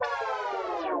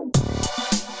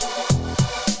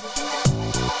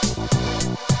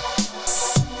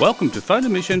Welcome to Photo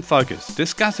Mission Focus,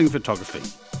 discussing photography.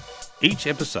 Each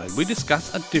episode we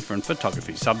discuss a different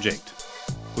photography subject.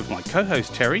 With my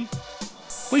co-host Terry,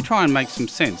 we try and make some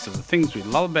sense of the things we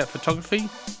love about photography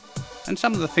and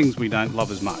some of the things we don't love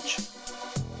as much.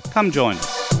 Come join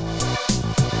us.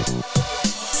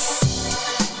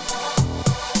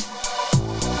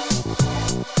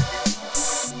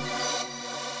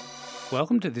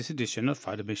 Welcome to this edition of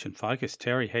Photo Mission Focus.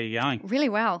 Terry, how are you going? Really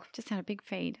well. Just had a big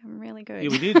feed. I'm really good. Yeah,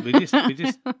 we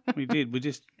did. We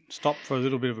just stopped for a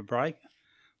little bit of a break.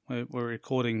 We're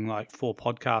recording like 4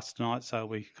 podcasts tonight, so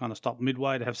we kind of stopped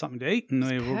midway to have something to eat, and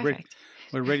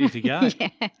we're ready to go. Yes.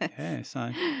 Yeah,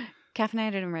 so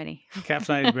Caffeinated and ready.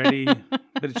 Caffeinated, ready.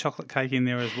 Bit of chocolate cake in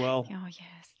there as well. Oh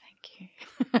yes, thank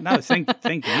you. No, thank you,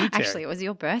 Terry. Actually, it was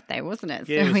your birthday, wasn't it?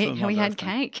 Yeah, So it was my we had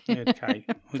birthday. cake. We had cake,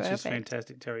 which is Perfect.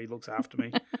 fantastic. Terry looks after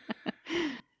me.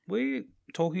 We're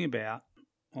talking about,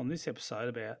 on this episode,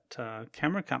 about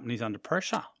camera companies under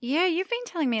pressure. Yeah, you've been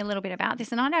telling me a little bit about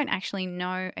this, and I don't actually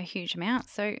know a huge amount.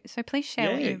 So please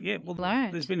share what you've Well,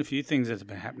 learned. there's been a few things that's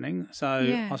been happening. So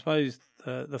Yeah. I suppose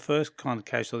the first kind of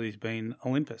casualty has been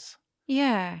Olympus.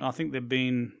 Yeah. I think they've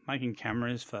been making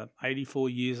cameras for 84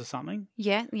 years or something.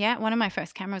 Yeah. One of my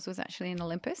first cameras was actually an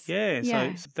Olympus. Yeah,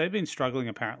 Yeah. so they've been struggling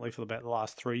apparently for about the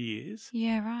last 3 years.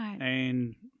 Yeah, right.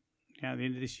 And at the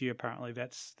end of this year, apparently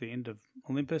that's the end of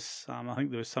Olympus. I think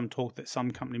there was some talk that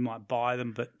some company might buy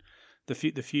them, but the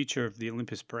future of the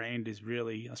Olympus brand is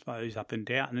really, I suppose, up and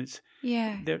down. And it's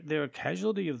they're a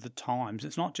casualty of the times.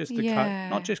 It's not just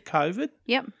not just COVID.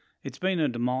 Yep. It's been a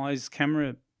demise.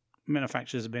 Camera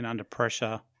manufacturers have been under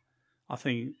pressure, I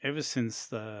think, ever since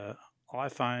the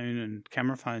iPhone and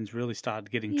camera phones really started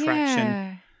getting traction,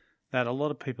 Yeah. that a lot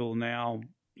of people now,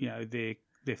 their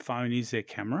phone is their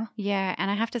camera. Yeah, and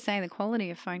I have to say the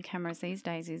quality of phone cameras these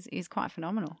days is quite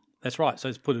phenomenal. That's right. So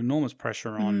it's put enormous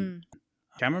pressure on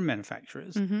camera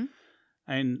manufacturers. Mm-hmm.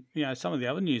 And, some of the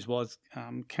other news was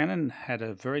Canon had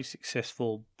a very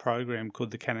successful program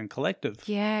called the Canon Collective.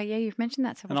 Yeah, you've mentioned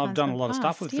that several And times. I've done in a the lot of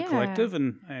stuff past. with the Collective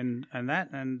and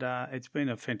it's been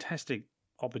a fantastic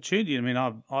opportunity. I mean,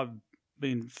 I've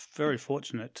been very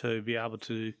fortunate to be able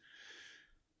to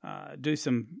do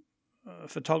some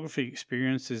photography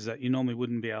experiences that you normally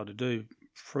wouldn't be able to do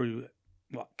through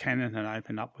what Canon had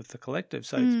opened up with the Collective.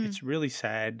 So it's really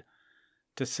sad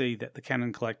to see that the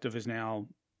Canon Collective is now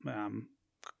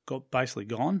basically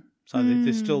gone. So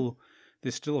there's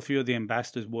still a few of the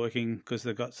ambassadors working because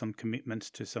they've got some commitments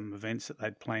to some events that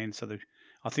they'd planned. So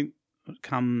I think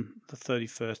come the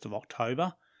 31st of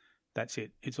October, that's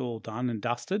it. It's all done and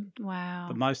dusted. Wow.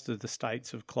 But most of the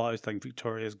states have closed. I think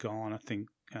Victoria's gone. I think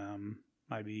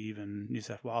maybe even New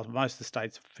South Wales. Most of the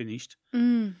states have finished.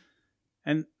 Mm.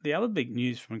 And the other big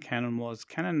news from Canon was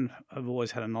Canon have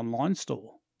always had an online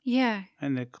store. Yeah.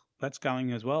 And that's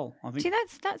going as well. I think. See,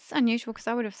 that's unusual because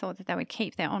I would have thought that they would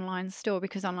keep their online store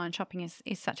because online shopping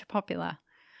is such a popular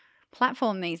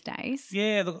platform these days.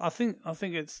 Yeah, look, I think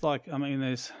it's like, I mean,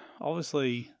 there's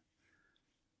obviously,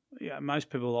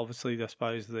 most people obviously, I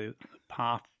suppose the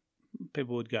path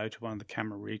people would go to one of the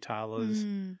camera retailers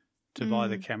to buy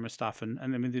the camera stuff, and I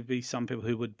mean there'd be some people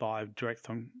who would buy direct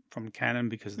from Canon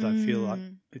because they feel like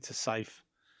it's a safe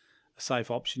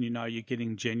option. You're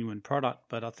getting genuine product,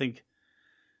 but I think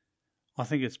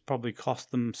it's probably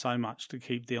cost them so much to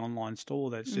keep the online store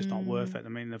that it's just not worth it. I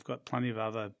mean, they've got plenty of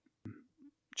other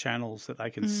channels that they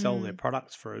can sell their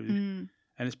products through, and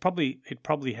it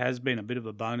probably has been a bit of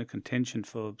a bone of contention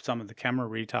for some of the camera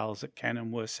retailers that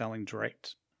Canon were selling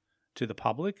direct to the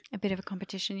public. A bit of a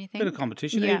competition, you A think? bit of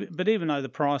competition, Yeah. but even though the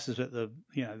prices at the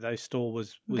those store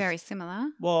was Very similar.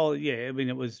 well, yeah, I mean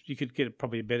you could get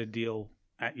probably a better deal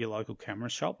at your local camera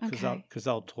shop because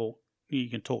they'll talk. You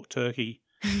can talk turkey.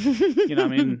 I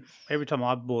mean, every time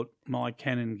I bought my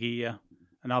Canon gear,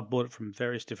 and I've bought it from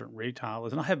various different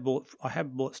retailers, and I have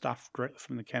bought stuff direct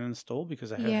from the Canon store because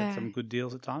they have had some good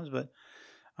deals at times. But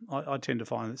I tend to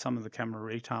find that some of the camera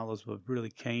retailers were really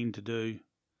keen to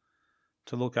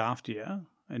look after you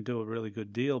and do a really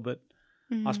good deal. But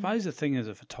I suppose the thing as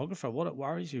a photographer, what it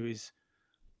worries you is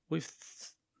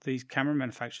with these camera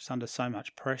manufacturers under so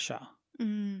much pressure,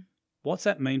 what's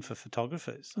that mean for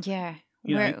photographers? Yeah.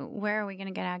 Where are we going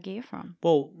to get our gear from?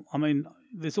 Well, I mean,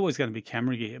 there's always going to be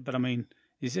camera gear, but I mean,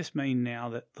 does this mean now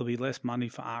that there'll be less money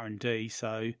for R&D,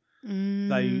 so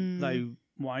they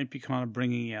won't be kind of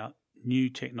bringing out new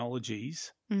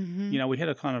technologies? Mm-hmm. We had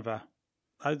a kind of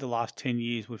over the last 10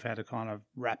 years, we've had a kind of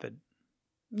rapid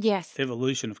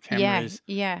evolution of cameras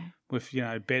with,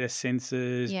 better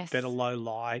sensors, better low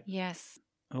light,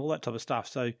 and all that type of stuff.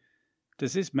 So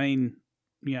does this mean,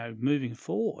 moving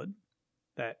forward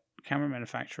that camera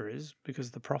manufacturers,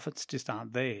 because the profits just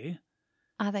aren't there.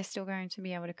 Are they still going to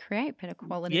be able to create better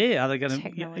quality? Yeah, are they going to?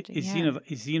 Technology,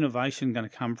 Is the innovation going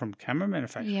to come from camera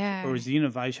manufacturers, or is the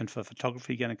innovation for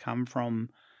photography going to come from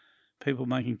people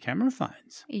making camera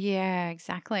phones? Yeah,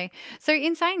 exactly. So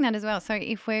in saying that as well, so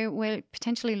if we're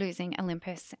potentially losing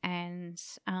Olympus and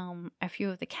a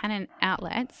few of the Canon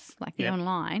outlets, like the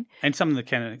online, and some of the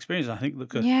Canon experience, I think,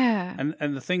 look, and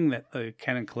the thing that the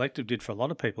Canon Collective did for a lot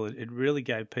of people, it really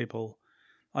gave people.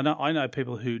 I know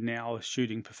people who now are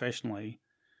shooting professionally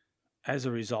as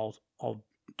a result of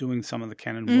doing some of the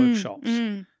Canon workshops.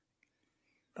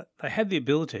 They had the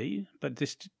ability, but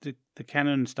the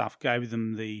Canon stuff gave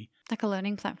them the... Like a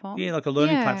learning platform. Yeah, like a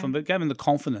learning platform, but it gave them the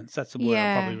confidence. That's the word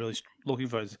I'm probably really looking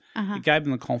for. Is It gave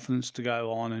them the confidence to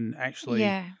go on and actually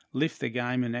lift their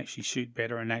game and actually shoot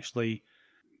better and actually,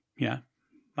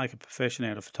 make a profession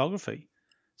out of photography.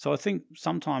 So I think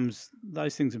sometimes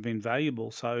those things have been valuable.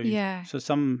 So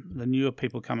the newer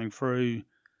people coming through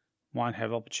won't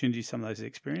have opportunities, some of those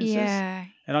experiences. Yeah.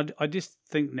 And I just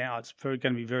think now it's going to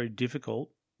be very difficult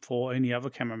for any other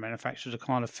camera manufacturer to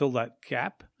kind of fill that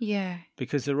gap. Yeah.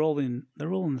 Because they're all in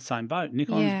the same boat.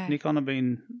 Nikon have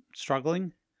been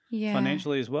struggling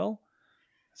financially as well.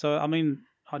 So I mean,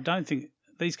 I don't think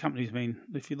these companies,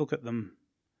 if you look at them,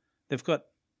 they've got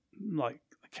like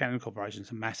Canon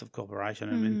Corporation's a massive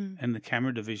corporation. And the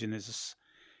camera division is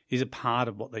a part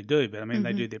of what they do. But I mean,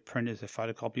 they do their printers, their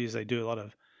photocopiers, they do a lot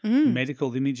of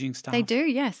medical imaging stuff. They do,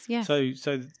 yes.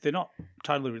 So they're not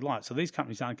totally reliant. So these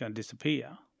companies aren't going to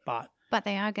disappear, but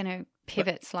they are going to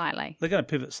pivot slightly. They're going to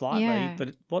pivot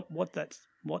slightly, but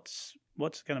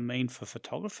what's going to mean for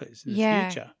photographers in the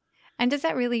future? And is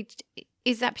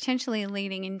that potentially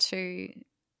leading into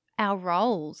our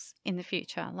roles in the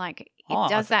future? Like,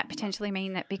 does that potentially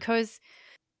mean that because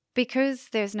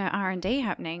there's no R&D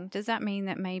happening, does that mean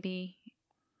that maybe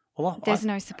there's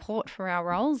no support for our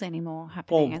roles anymore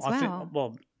happening as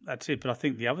well? That's it. But I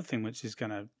think the other thing which is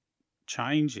going to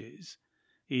change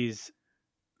is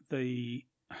I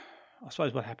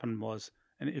suppose what happened was,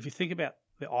 and if you think about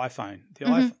the iPhone, the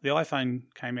iPhone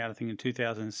came out, I think, in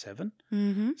 2007.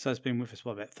 So it's been with us,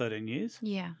 about 13 years?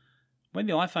 Yeah. When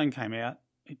the iPhone came out,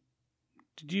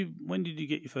 when did you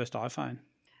get your first iPhone?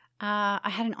 I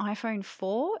had an iPhone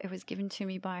 4. It was given to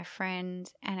me by a friend,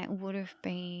 and it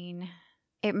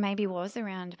maybe was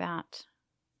around that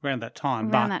time.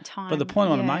 But the point I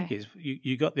want to make is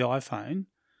you got the iPhone.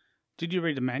 Did you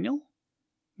read the manual?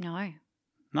 No.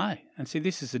 No. And see,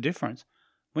 this is the difference.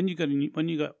 When you got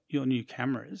your new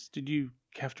cameras, did you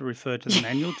have to refer to the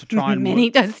manual to try and Many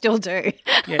does still do.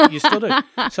 Yeah, you still do.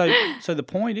 So the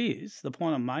point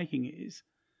I'm making is,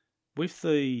 with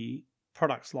the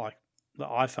products like the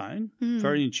iPhone,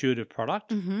 very intuitive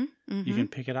product. You can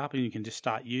pick it up and you can just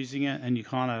start using it, and you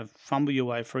kind of fumble your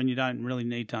way through, and you don't really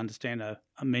need to understand a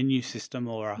menu system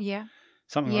or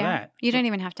something like that. You don't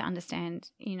even have to understand,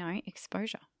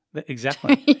 exposure.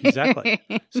 Exactly.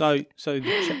 So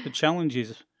the challenge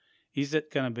is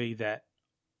it going to be that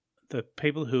the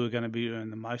people who are going to be doing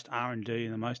the most R&D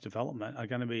and the most development are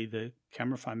going to be the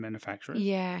camera phone manufacturers?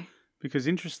 Yeah. Because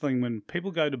interestingly, when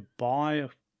people go to buy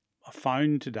a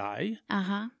phone today,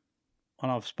 and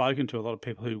I've spoken to a lot of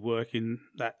people who work in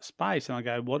that space, and I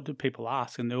go, what do people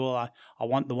ask? And they're all like, I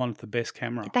want the one with the best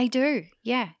camera. They do.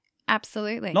 Yeah,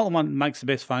 absolutely. Not the one that makes the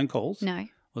best phone calls. No.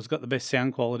 Or it's got the best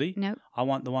sound quality. No. I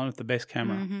want the one with the best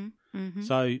camera.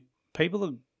 So people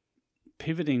are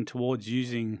pivoting towards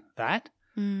using that.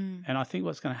 And I think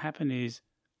what's going to happen is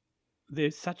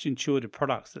there's such intuitive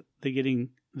products that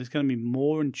there's going to be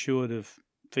more intuitive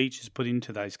features put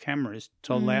into those cameras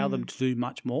to allow them to do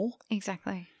much more.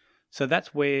 Exactly. So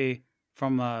that's where,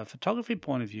 from a photography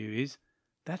point of view,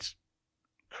 that's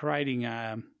creating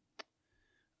a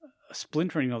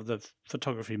splintering of the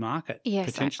photography market. Yes,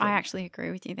 potentially. I actually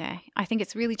agree with you there. I think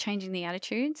it's really changing the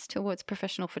attitudes towards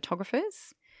professional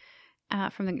photographers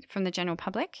from the general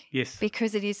public. Yes.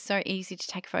 Because it is so easy to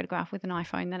take a photograph with an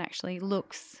iPhone that actually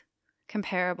looks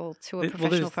comparable to a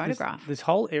professional photograph. There's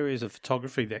whole areas of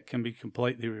photography that can be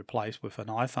completely replaced with an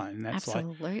iPhone. That's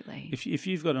absolutely. Like, if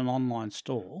you've got an online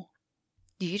store,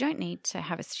 you don't need to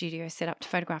have a studio set up to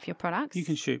photograph your products. You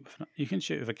can shoot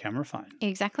with a camera phone.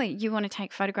 Exactly. You want to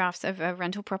take photographs of a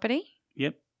rental property?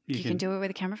 Yep. You can do it with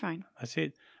a camera phone. That's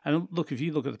it. And look, if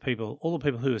you look at all the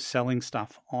people who are selling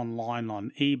stuff online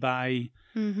on eBay,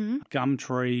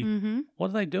 Gumtree,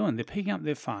 what are they doing? They're picking up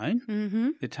their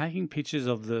phone. They're taking pictures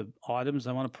of the items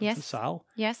they want to put for sale.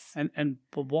 Yes.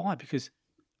 But why? Because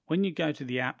when you go to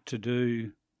the app to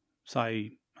do,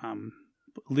 say,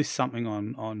 list something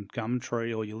on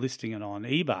Gumtree, or you're listing it on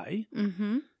eBay,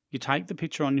 you take the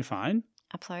picture on your phone.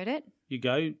 Upload it. You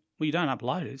go Well, you don't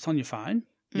upload it. It's on your phone.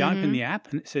 You open the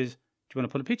app and it says, do you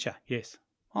want to put a picture? Yes.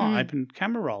 Oh, open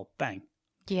camera roll. Bang.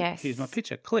 Yes. Here's my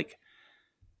picture. Click.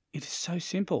 It is so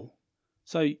simple.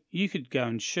 So you could go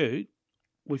and shoot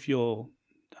with your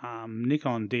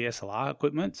Nikon DSLR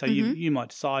equipment. So you might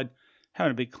decide,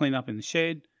 having a big clean up in the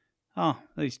shed,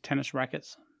 these tennis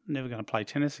rackets, never going to play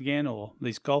tennis again, or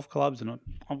these golf clubs, and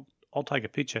I'll take a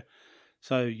picture.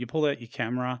 So you pull out your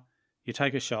camera, you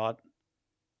take a shot,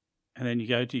 and then you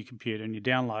go to your computer and you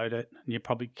download it, and you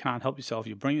probably can't help yourself.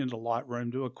 You bring it into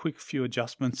Lightroom, do a quick few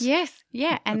adjustments. Yes,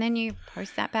 yeah, and then you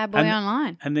post that bad boy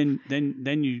online. And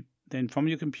then from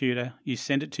your computer you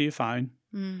send it to your phone,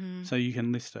 so you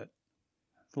can list it.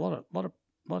 It's a lot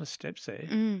of steps there.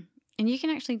 And you can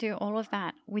actually do all of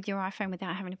that with your iPhone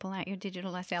without having to pull out your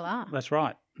digital SLR. That's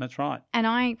right. And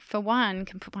I, for one,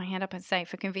 can put my hand up and say,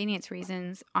 for convenience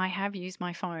reasons, I have used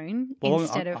my phone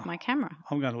instead of my camera.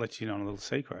 I'm going to let you in on a little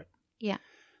secret. Yeah.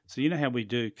 So you know how we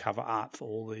do cover art for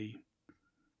all the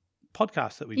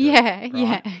podcasts that we do? Yeah, right?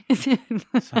 yeah.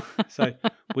 so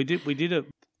we did a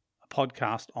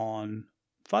podcast on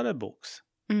photo books.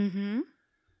 Mm-hmm.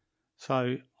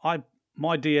 So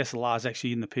my DSLR is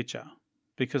actually in the picture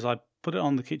because I put it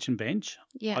on the kitchen bench.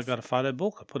 Yes. I got a photo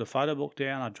book. I put a photo book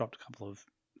down. I dropped a couple of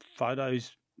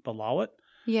photos below it.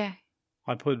 Yeah.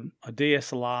 I put my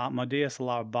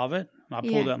DSLR above it, and I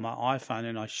pulled out my iPhone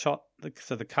and I shot the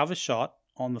cover shot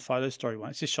on the photo story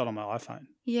one. It's just shot on my iPhone.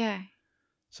 Yeah.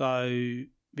 So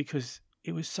because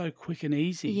it was so quick and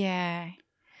easy. Yeah.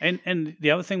 And the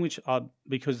other thing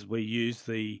because we use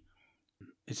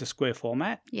it's a square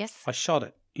format. Yes. I shot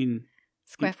it in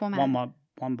square format.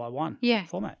 One by one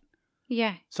format.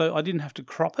 Yeah. So I didn't have to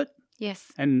crop it.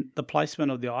 Yes. And the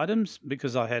placement of the items,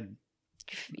 because I had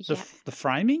the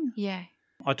framing. Yeah.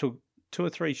 I took 2 or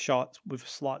 3 shots with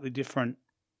slightly different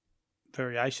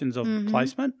variations of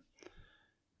placement.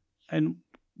 And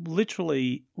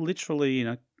literally in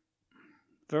a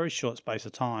very short space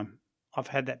of time, I've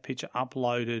had that picture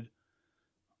uploaded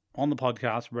on the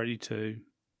podcast, ready to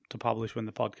publish when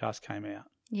the podcast came out.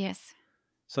 Yes.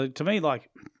 So to me, like,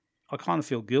 I kind of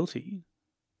feel guilty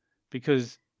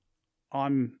because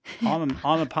I'm a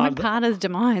part of the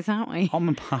demise, aren't we? I'm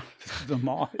a part of the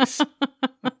demise.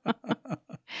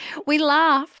 We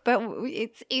laugh, but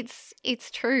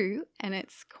it's true, and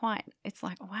it's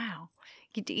like, wow.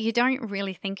 You don't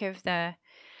really think of the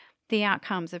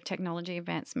outcomes of technology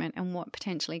advancement and what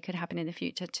potentially could happen in the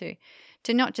future to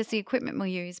not just the equipment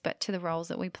we use, but to the roles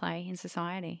that we play in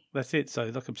society. That's it. So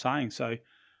like I'm saying, so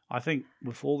I think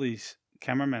with all these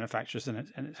camera manufacturers, and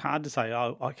it's hard to say,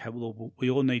 oh, okay, well, we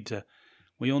all need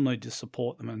to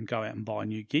support them and go out and buy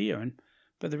new gear,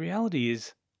 but the reality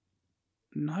is,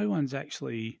 no one's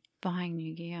actually buying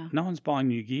new gear. No one's buying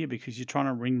new gear because you're trying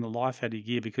to wring the life out of your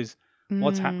gear, because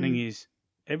what's happening is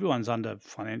everyone's under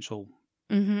financial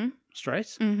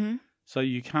stress, so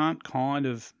you can't kind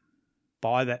of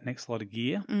buy that next lot of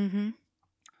gear.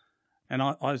 And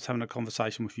I was having a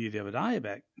conversation with you the other day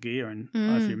about gear, and I don't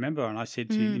know if you remember, and I said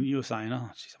to you, and you were saying, oh,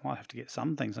 geez, I might have to get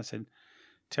some things. I said,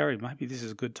 Terry, maybe this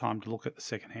is a good time to look at the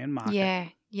second-hand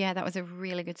market. Yeah, that was a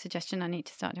really good suggestion. I need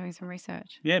to start doing some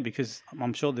research. Yeah, because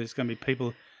I'm sure there's going to be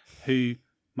people who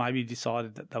maybe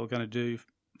decided that they were going to do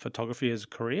photography as a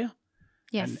career.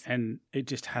 Yes. And it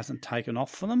just hasn't taken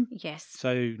off for them. Yes.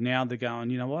 So now they're going,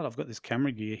 you know what, I've got this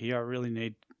camera gear here. I really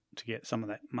need to get some of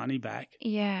that money back.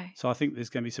 Yeah. So I think there's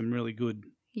going to be some really good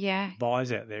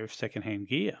buys out there of second-hand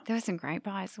gear. There were some great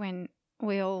buys when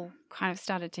we all kind of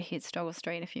started to hit Stoggle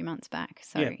Street a few months back.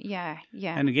 So, yeah.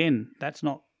 And again, that's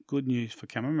not good news for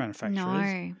camera manufacturers.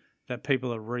 No. That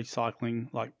people are recycling,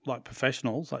 like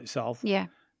professionals like yourself,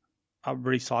 are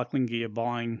recycling gear,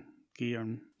 buying gear,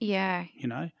 and you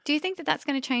know. Do you think that that's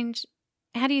going to change?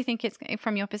 How do you think it's,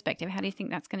 from your perspective, how do you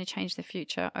think that's going to change the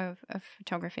future of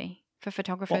photography for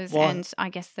photographers and I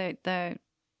guess the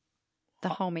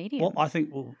whole medium? Well, I think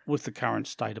with the current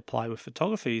state of play with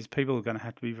photography is people are going to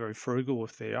have to be very frugal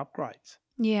with their upgrades.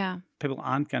 Yeah. People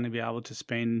aren't going to be able to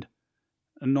spend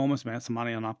enormous amounts of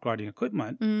money on upgrading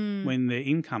equipment when their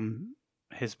income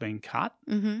has been cut.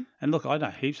 And look, I know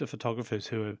heaps of photographers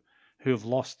who have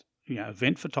lost,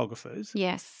 event photographers.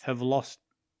 Yes. Have lost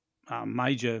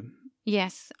major.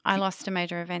 Yes, I lost a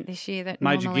major event this year that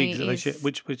major normally gigs, is...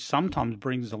 which sometimes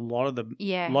brings a lot of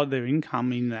their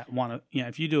income in that one.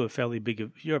 If you do if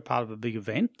you're a part of a big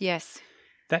event, yes,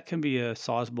 that can be a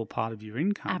sizable part of your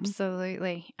income.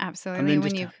 Absolutely.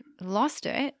 When you've lost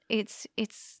it, it's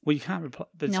well, you can't replace.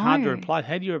 It's hard to replace.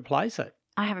 How do you replace it?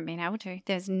 I haven't been able to.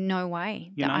 There's no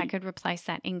way that I could replace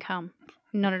that income.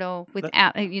 Not at all.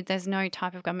 There's no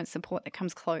type of government support that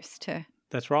comes close to.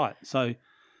 That's right. So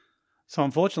So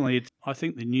unfortunately, I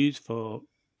think the news for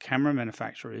camera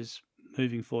manufacturers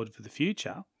moving forward for the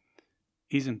future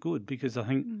isn't good, because I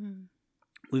think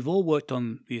we've all worked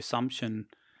on the assumption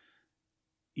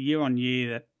year on year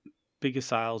that bigger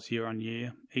sales year on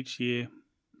year. Each year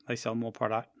they sell more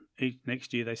product.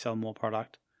 Next year they sell more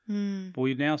product. But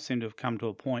we now seem to have come to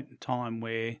a point in time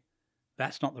where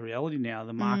that's not the reality now.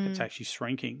 The market's actually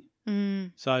shrinking.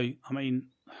 So, I mean,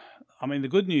 the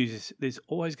good news is there's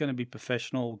always going to be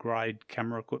professional grade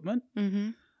camera equipment.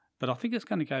 But I think it's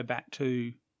going to go back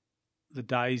to the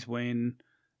days when,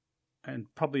 and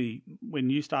probably when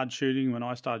you started shooting, when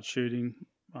I started shooting,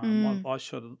 I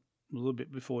shot a little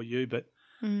bit before you, but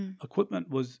equipment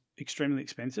was extremely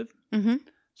expensive.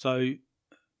 So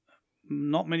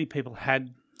not many people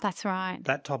had that's right.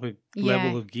 that type of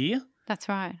level of gear. That's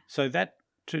right. So that,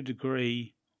 to a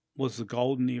degree, was the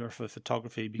golden era for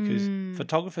photography, because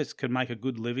photographers could make a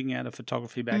good living out of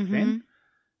photography back then,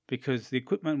 because the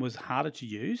equipment was harder to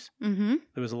use. There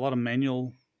was a lot of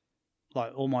manual,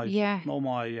 like all my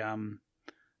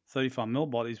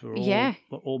 35mm bodies were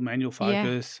all manual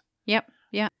focus. Yep.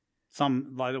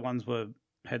 Some later ones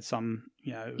had some,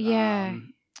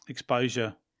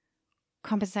 exposure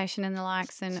compensation and the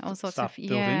likes and all sorts of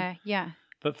built in. Yeah.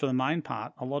 But for the main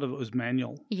part, a lot of it was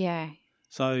manual. Yeah.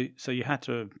 So you had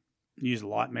to use a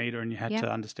light meter, and you had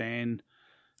to understand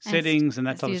settings and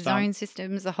that type of stuff. Zone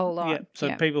systems, a whole lot. Yeah.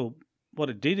 So people, what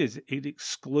it did is it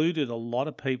excluded a lot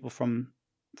of people from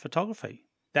photography.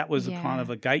 That was a kind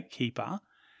of a gatekeeper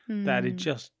that it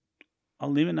just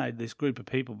eliminated this group of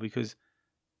people because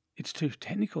it's too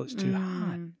technical, it's too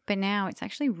hard. But now it's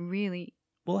actually really...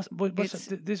 Well, this is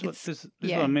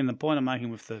what I mean. The point I'm making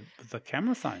with the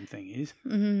camera phone thing is,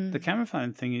 the camera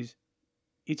phone thing is,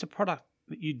 it's a product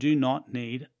that you do not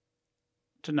need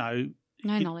to know.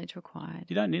 No knowledge required.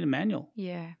 You don't need a manual.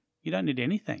 Yeah. You don't need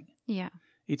anything. Yeah.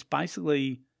 It's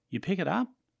basically you pick it up,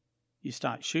 you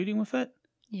start shooting with it,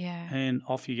 and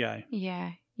off you go.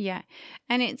 Yeah.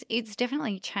 And it's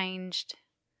definitely changed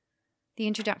the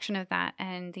introduction of that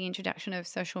and the introduction of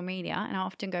social media, and I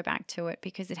often go back to it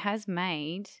because it's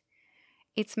made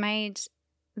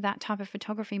that type of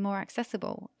photography more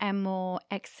accessible and more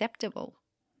acceptable.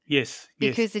 Yes.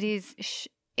 Because it is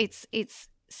it's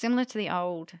similar to the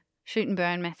old shoot and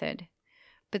burn method,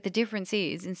 but the difference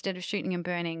is instead of shooting and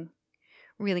burning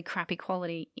really crappy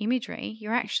quality imagery,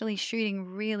 you're actually shooting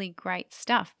really great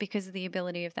stuff because of the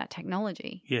ability of that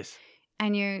technology. Yes.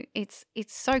 And it's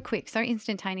so quick, so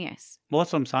instantaneous. Well,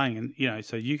 that's what I'm saying. And,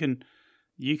 so you could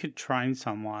train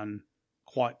someone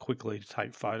quite quickly to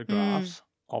take photographs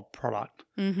of product.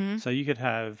 Mm-hmm. So you could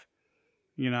have,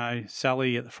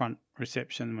 Sally at the front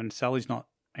reception when Sally's not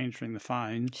answering the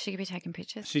phone. She could be taking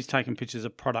pictures. She's taking pictures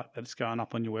of product that's going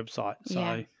up on your website.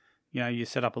 So, you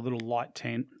set up a little light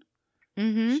tent.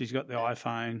 Mm-hmm. She's got the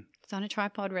iPhone. It's on a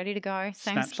tripod ready to go.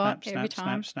 Same spot every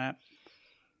time. Snap.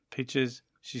 Pictures.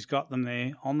 She's got them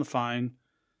there on the phone.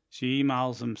 She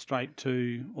emails them straight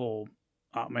to,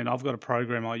 I've got a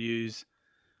program I use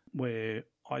where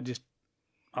I just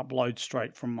upload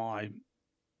straight from my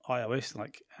iOS,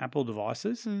 like Apple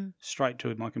devices, straight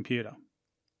to my computer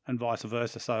and vice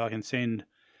versa. So I can send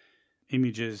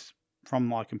images from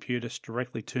my computer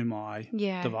directly to my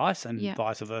device and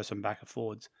vice versa and back and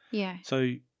forwards. Yeah. So,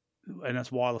 and that's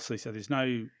wirelessly. So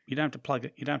you don't have to plug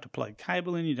it. You don't have to plug a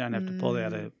cable in. You don't have to pull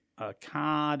out a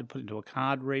card and put it into a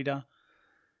card reader.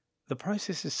 The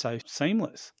process is so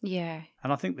seamless. Yeah.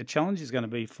 And I think the challenge is going to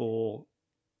be for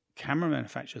camera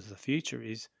manufacturers of the future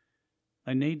is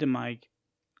they need to make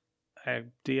our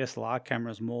DSLR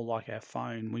cameras more like our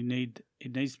phone.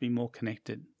 It needs to be more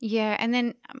connected. Yeah, and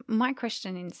then my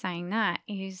question in saying that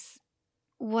is,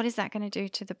 what is that going to do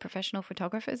to the professional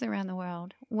photographers around the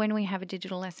world when we have a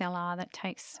digital SLR that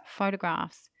takes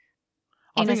photographs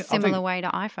in a similar way to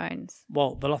iPhones?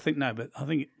 Well, but I think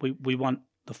we want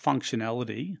the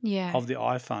functionality of the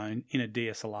iPhone in a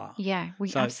DSLR. Yeah,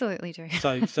 we absolutely do.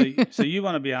 So you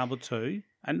want to be able to,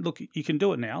 and look, you can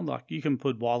do it now. Like you can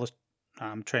put wireless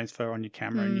transfer on your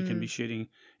camera, and you can be shooting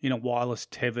in a wireless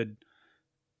tethered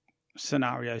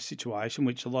scenario situation,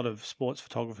 which a lot of sports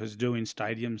photographers do in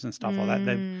stadiums and stuff like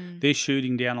that. They're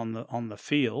shooting down on the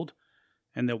field,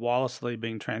 and they're wirelessly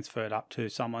being transferred up to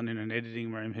someone in an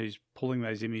editing room who's pulling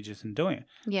those images and doing it.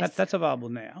 Yes. That's available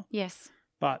now. Yes.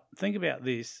 But think about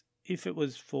this. If it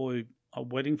was for a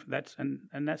wedding,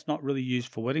 and that's not really used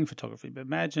for wedding photography, but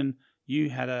imagine you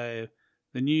had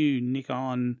the new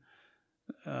Nikon,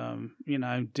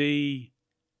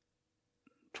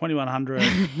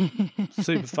 D2100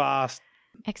 super fast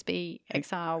XB,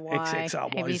 XRY,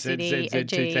 XRY, ABCD, Z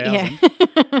 2000, yeah.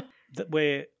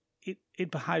 where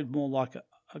it behaved more like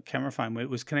camera phone where it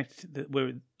was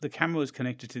where the camera was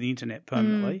connected to the internet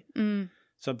permanently.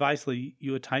 So basically,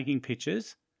 you were taking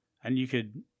pictures, and you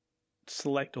could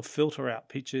select or filter out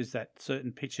pictures, that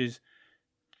certain pictures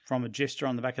from a gesture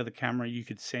on the back of the camera you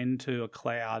could send to a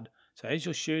cloud. So as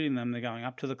you're shooting them, they're going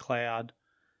up to the cloud.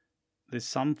 There's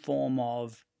some form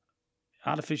of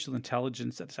artificial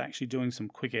intelligence that's actually doing some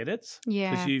quick edits.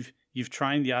 Yeah. Because you've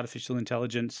trained the artificial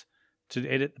intelligence to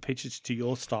edit the pictures to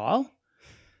your style.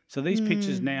 So these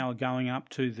pictures now are going up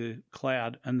to the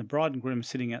cloud, and the bride and groom are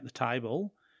sitting at the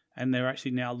table, and they're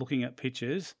actually now looking at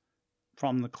pictures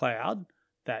from the cloud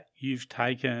that you've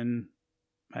taken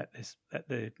at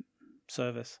the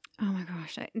service. Oh my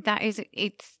gosh,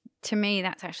 to me,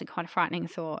 that's actually quite a frightening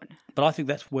thought. But I think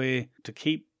that's where, to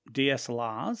keep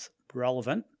DSLRs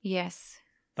relevant, yes,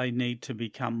 they need to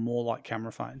become more like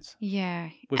camera phones. Yeah,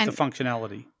 with the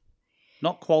functionality,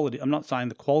 not quality. I'm not saying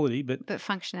the quality, but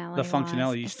functionality. The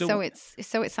functionality.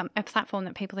 So it's a platform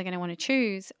that people are going to want to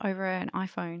choose over an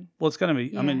iPhone. Well, it's going to be.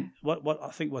 Yeah. I mean, what I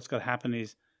think what's got to happen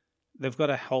is they've got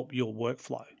to help your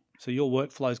workflow. So your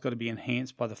workflow's got to be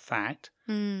enhanced by the fact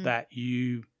that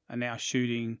you are now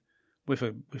shooting with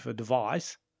a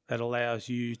device that allows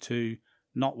you to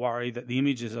not worry that the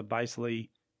images are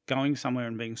basically going somewhere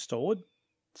and being stored.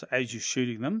 So as you're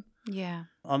shooting them. Yeah.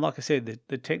 And like I said,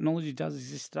 the technology does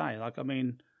exist today. Like, I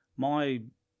mean, my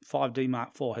 5D Mark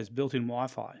IV has built-in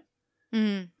Wi-Fi.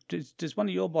 Does one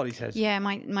of your bodies has? Yeah,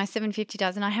 my 750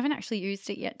 does, and I haven't actually used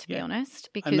it yet, to be honest.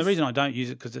 Because and the reason I don't use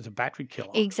it because it's a battery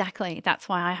killer. Exactly. That's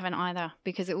why I haven't either,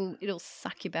 because it'll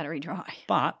suck your battery dry.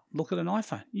 But look at an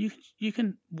iPhone. You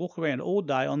can walk around all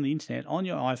day on the internet on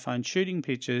your iPhone shooting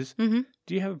pictures. Mm-hmm.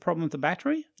 Do you have a problem with the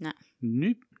battery? No.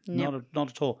 Nope. Not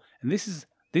at all. And this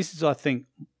is I think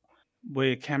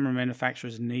where camera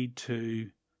manufacturers need to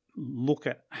look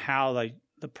at how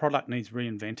the product needs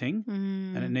reinventing,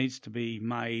 and it needs to be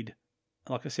made.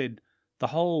 Like I said, the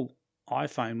whole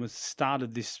iPhone was the start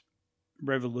of this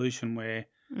revolution where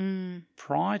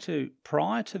prior to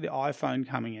the iPhone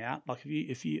coming out, like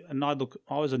if you and I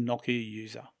was a Nokia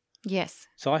user. Yes.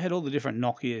 So I had all the different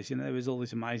Nokias. There was all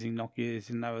these amazing Nokias,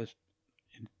 and they were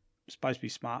supposed to be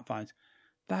smartphones.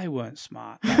 They weren't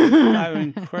smart. They were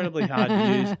incredibly hard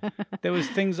to use. There was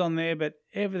things on there, but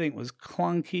everything was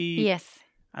clunky. Yes.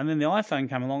 And then the iPhone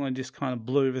came along and just kind of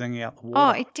blew everything out the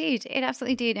water. Oh, it did. It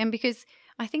absolutely did. And because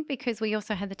we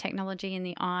also had the technology in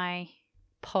the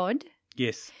iPod.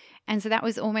 Yes. And so that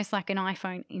was almost like an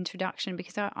iPhone introduction,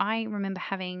 because I remember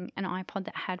having an iPod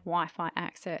that had Wi-Fi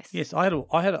access. Yes, I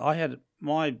had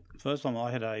my first one.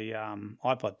 I had a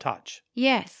iPod Touch.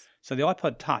 Yes. So the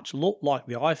iPod Touch looked like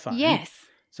the iPhone. Yes.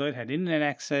 So it had internet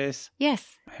access.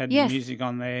 Yes. Had music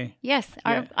on there. Yes.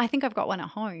 Yeah. I think I've got one at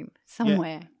home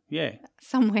somewhere. Yeah.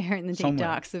 Somewhere in the deep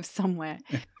darks of somewhere.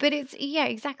 But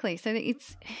exactly. So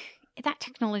it's that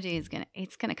technology is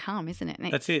gonna come, isn't it?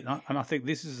 That's it. And I think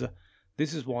this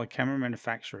is why camera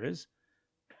manufacturers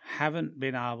haven't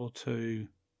been able to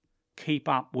keep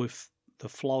up with the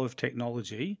flow of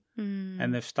technology,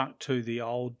 and they've stuck to the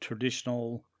old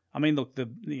traditional. I mean, look,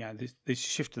 this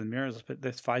shift to the mirrorless, but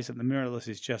let's face it, the mirrorless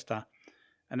is just an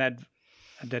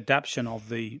adaptation of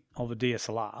a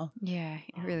DSLR. Yeah,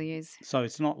 it really is. So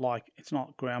it's not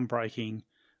groundbreaking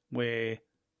where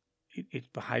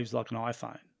it behaves like an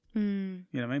iPhone. You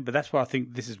know what I mean? But that's why I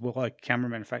think this is why camera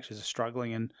manufacturers are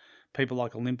struggling, and people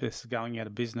like Olympus are going out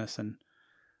of business, and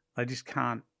they just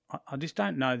can't. I just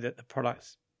don't know that the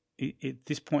products at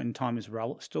this point in time is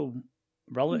still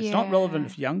relevant. Yeah. It's not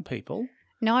relevant for young people.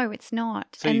 No, it's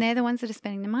not. So and they're the ones that are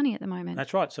spending the money at the moment.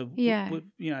 That's right. So with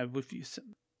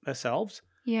ourselves,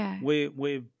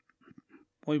 we're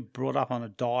brought up on a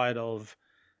diet of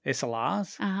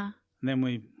SLRs, and then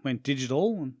we went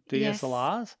digital and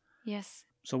DSLRs. Yes.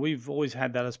 So we've always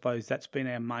had that. I suppose that's been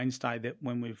our mainstay. That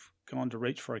when we've gone to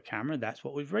reach for a camera, that's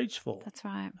what we've reached for. That's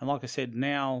right. And like I said,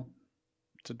 now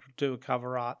to do a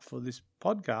cover art for this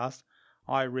podcast,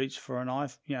 I reached for my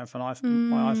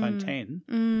iPhone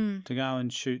 10 to go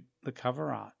and shoot the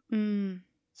cover art.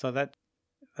 So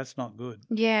that's not good.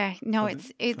 Yeah, no, for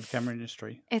the camera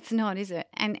industry. It's not, is it?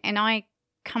 And I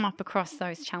come up across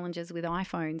those challenges with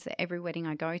iPhones at every wedding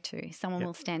I go to. Someone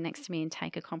will stand next to me and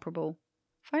take a comparable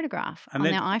photograph on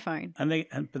their iPhone.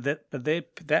 But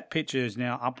that picture is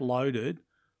now uploaded.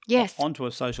 Yes. Onto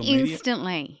a social media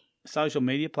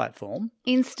platform.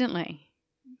 Instantly.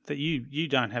 That you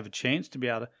don't have a chance to be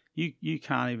able to. You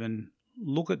can't even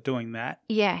look at doing that.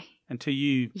 Yeah. Until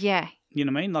you. Yeah. You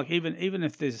know what I mean? Like even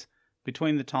if there's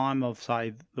between the time of,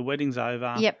 say, the wedding's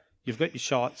over. Yep. You've got your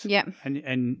shots. Yep.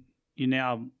 And you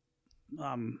now.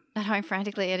 At home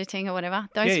frantically editing or whatever.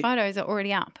 Those photos are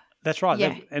already up. That's right.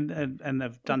 Yeah. And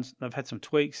they've had some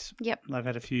tweaks. Yep. They've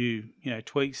had a few,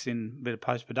 tweaks in a bit of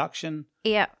post-production.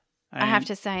 Yep. I have And-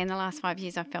 to say, in the last 5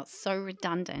 years, I've felt so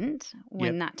redundant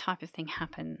when that type of thing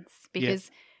happens because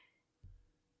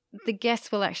the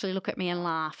guests will actually look at me and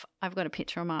laugh. I've got a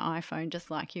picture on my iPhone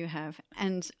just like you have.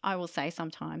 And I will say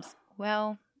sometimes,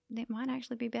 well, it might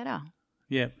actually be better.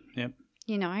 Yep, yep.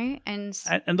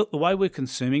 And look, the way we're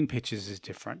consuming pictures is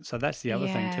different. So that's the other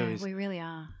thing too is, we really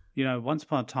are. Once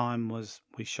upon a time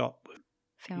we shot with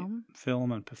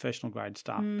Film and professional grade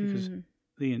stuff because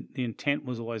the intent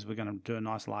was always we're going to do a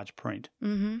nice large print.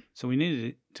 Mm-hmm. So we needed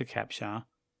it to capture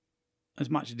as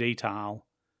much detail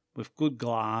with good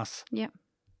glass Yep.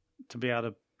 to be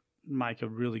able to make a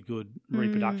really good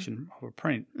reproduction of a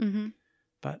print. Mm-hmm.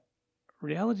 But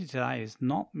reality today is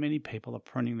not many people are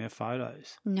printing their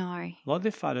photos. No. A lot of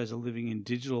their photos are living in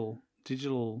digital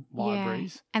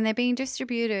libraries. Yeah. And they're being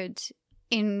distributed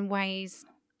in ways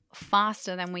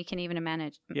faster than we can even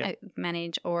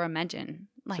manage or imagine.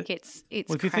 Like So- it's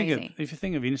Well, crazy. if you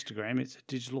think of Instagram, it's a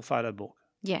digital photo book.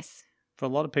 Yes. For a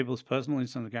lot of people's personal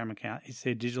Instagram account, it's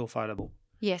their digital photo book.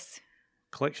 Yes.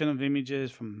 Collection of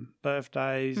images from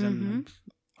birthdays and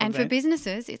And for events.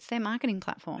 businesses, it's their marketing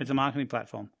platform. It's a marketing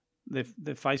platform. Their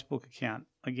Facebook account,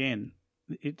 again,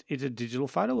 it's a digital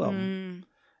photo album.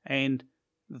 And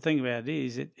the thing about it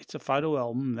is it's a photo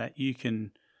album that you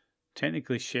can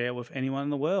technically share with anyone in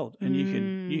the world. And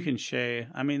you can share,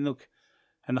 I mean, look,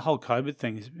 and the whole COVID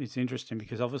thing is interesting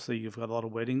because obviously you've got a lot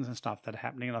of weddings and stuff that are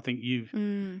happening. And I think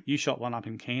you shot one up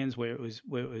in Cairns where it was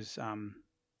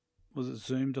it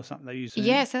Zoomed or something? They used Zoom?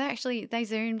 Yeah, so they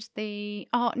Zoomed they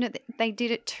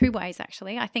did it two ways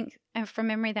actually. I think from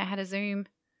memory they had a Zoom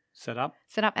set up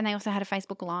and they also had a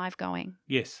Facebook Live going.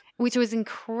 Yes. Which was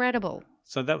incredible.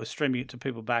 So that was streaming it to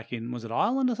people back in, was it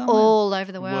Ireland or something? All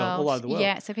over the world. All over the world.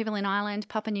 Yeah, so people in Ireland,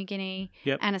 Papua New Guinea,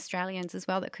 and Australians as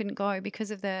well that couldn't go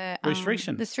because of the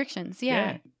restrictions.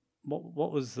 Yeah.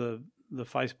 What was the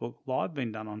Facebook Live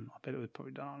been done on? I bet it was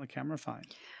probably done on a camera phone.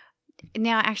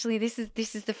 Now, actually, this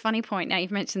is the funny point. Now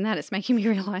you've mentioned that, it's making me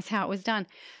realise how it was done.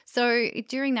 So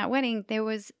during that wedding, there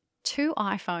was 2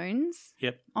 iPhones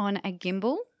on a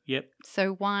gimbal. Yep.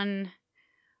 So one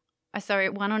on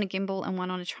a gimbal and one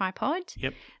on a tripod.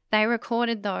 Yep. They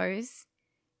recorded those,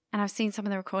 and I've seen some of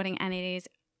the recording, and it is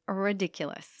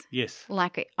ridiculous. Yes.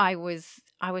 Like I was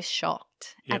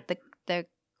shocked at the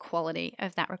quality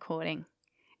of that recording.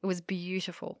 It was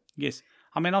beautiful. Yes.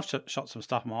 I mean, I've shot some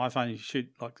stuff on my iPhone. You shoot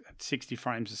like at 60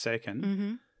 frames a second.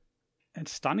 Mm-hmm.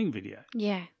 It's stunning video.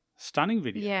 Yeah. Stunning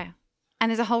video. Yeah. And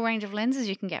there's a whole range of lenses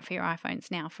you can get for your iPhones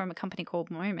now from a company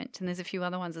called Moment, and there's a few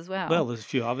other ones as well. Well, there's a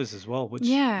few others as well. Which,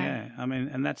 yeah. I mean,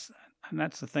 and that's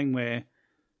the thing where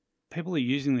people are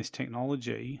using this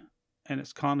technology, and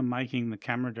it's kind of making the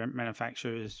camera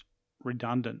manufacturers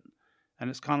redundant. And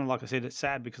it's kind of like I said, it's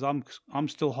sad because I'm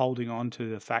still holding on to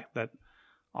the fact that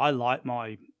I like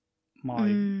my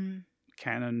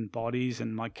Canon bodies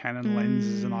and my Canon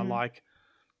lenses, and I like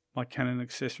my Canon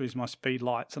accessories, my speed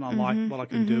lights, and I like what I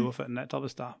can do with it and that type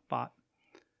of stuff. But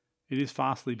it is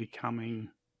fastly becoming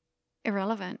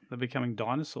irrelevant. They're becoming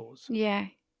dinosaurs. Yeah,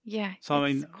 yeah. So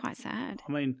it's quite sad.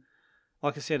 I mean,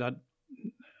 like I said, I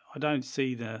don't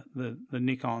see the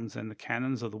Nikons and the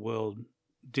Canons of the world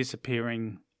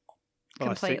disappearing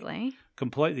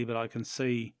completely, but I can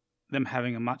see them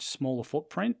having a much smaller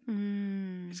footprint.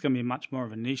 It's going to be much more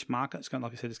of a niche market. It's going,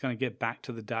 like I said, it's going to get back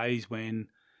to the days when,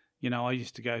 I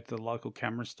used to go to the local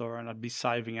camera store and I'd be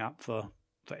saving up for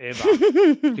forever.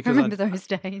 Because remember those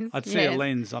days. I'd see a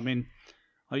lens. I mean,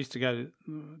 I used to go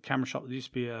to a camera shop. There used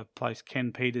to be a place,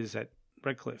 Ken Peters at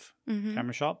Redcliffe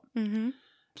camera shop. Mm-hmm.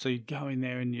 So you'd go in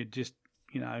there and you'd just,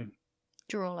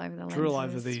 draw all over the lenses. Drill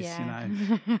over these,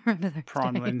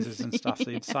 prime lenses and stuff. So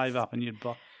you'd save up and you'd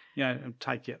buy, it'd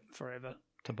take you forever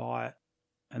to buy it.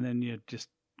 And then you'd just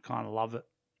kind of love it.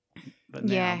 But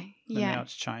now, now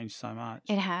it's changed so much.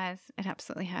 It has. It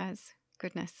absolutely has.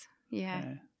 Goodness.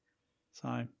 Yeah. So,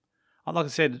 like I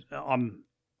said, I'm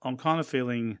kind of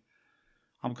feeling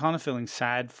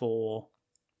sad for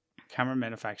camera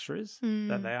manufacturers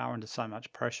that they are under so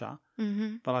much pressure.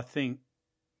 Mm-hmm. But I think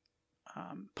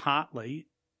partly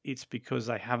it's because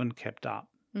they haven't kept up.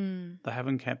 They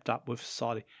haven't kept up with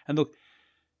society. And look,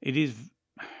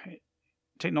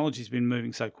 technology's been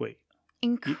moving so quick.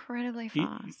 Incredibly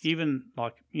fast. Even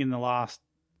like in the last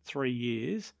 3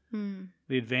 years,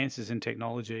 the advances in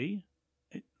technology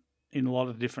in a lot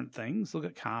of different things. Look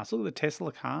at cars. Look at the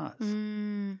Tesla cars.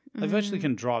 They virtually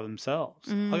can drive themselves.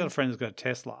 I got a friend who's got a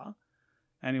Tesla.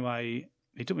 Anyway,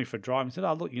 he took me for a drive and said,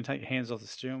 "Oh, look, you can take your hands off the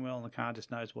steering wheel and the car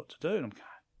just knows what to do." And I'm going,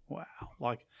 wow,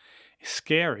 like, it's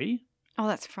scary. Oh,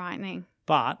 that's frightening.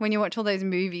 But when you watch all those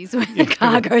movies where the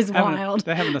car goes wild,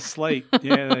 they're having a sleep.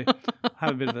 Yeah, they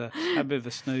have a bit of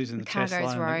a snooze in the car Tesla,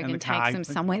 goes rogue and car, takes them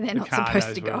somewhere they're the not car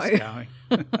supposed to knows where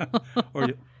it's going. Or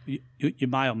you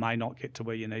may or may not get to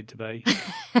where you need to be.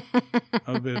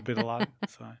 A bit of luck.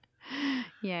 So.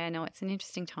 Yeah, no, it's an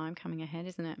interesting time coming ahead,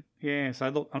 isn't it? Yeah. So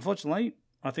look, unfortunately,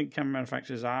 I think camera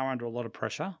manufacturers are under a lot of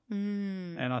pressure,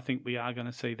 and I think we are going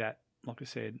to see that. Like I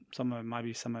said,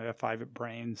 maybe some of our favourite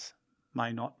brands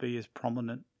may not be as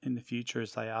prominent in the future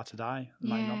as they are today.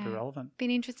 May not be relevant. Be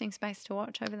an interesting space to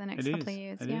watch over the next couple of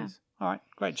years. It is. All right.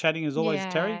 Great chatting as always,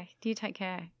 Terry. You take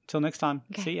care. Till next time.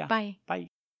 Okay, See ya. Bye. Bye.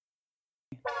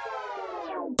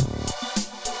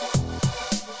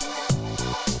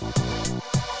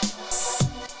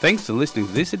 Thanks for listening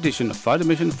to this edition of Photo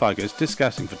Mission Focus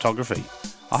discussing photography.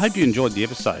 I hope you enjoyed the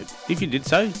episode. If you did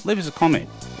so, leave us a comment,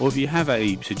 or if you have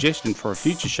a suggestion for a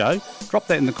future show, drop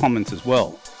that in the comments as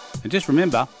well. And just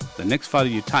remember, the next photo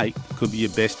you take could be your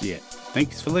best yet.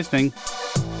 Thanks for listening.